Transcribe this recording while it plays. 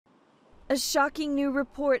A shocking new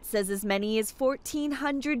report says as many as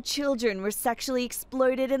 1,400 children were sexually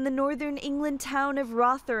exploited in the northern England town of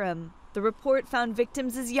Rotherham. The report found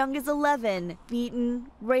victims as young as 11, beaten,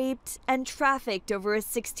 raped, and trafficked over a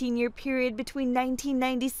 16-year period between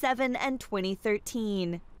 1997 and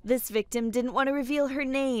 2013. This victim didn't want to reveal her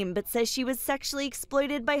name, but says she was sexually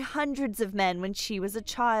exploited by hundreds of men when she was a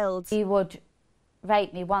child. He would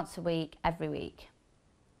rape me once a week, every week.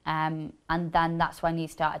 And then that's when he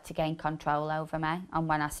started to gain control over me, and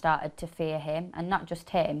when I started to fear him, and not just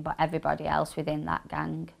him, but everybody else within that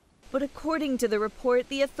gang. But according to the report,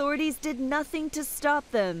 the authorities did nothing to stop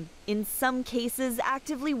them, in some cases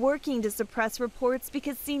actively working to suppress reports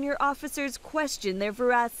because senior officers questioned their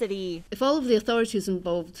veracity. If all of the authorities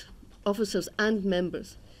involved, officers and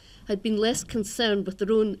members, had been less concerned with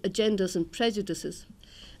their own agendas and prejudices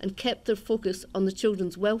and kept their focus on the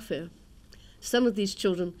children's welfare, some of these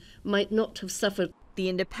children might not have suffered. The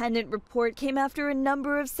independent report came after a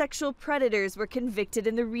number of sexual predators were convicted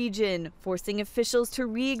in the region, forcing officials to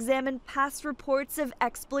re-examine past reports of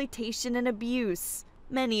exploitation and abuse.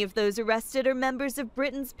 Many of those arrested are members of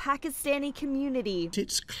Britain's Pakistani community.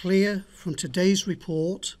 It's clear from today's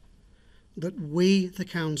report that we, the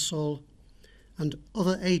Council, and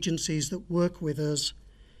other agencies that work with us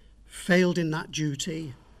failed in that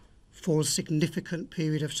duty for a significant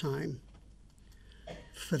period of time.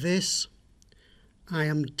 For this, I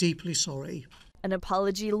am deeply sorry. An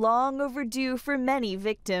apology long overdue for many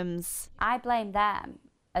victims. I blame them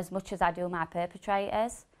as much as I do my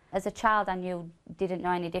perpetrators. As a child, I didn't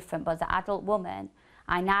know any different, but as an adult woman,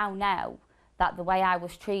 I now know that the way I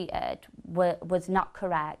was treated was not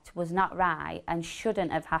correct, was not right, and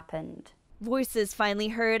shouldn't have happened. Voices finally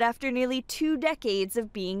heard after nearly 2 decades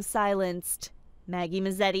of being silenced. Maggie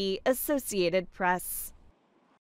Mazzetti, Associated Press.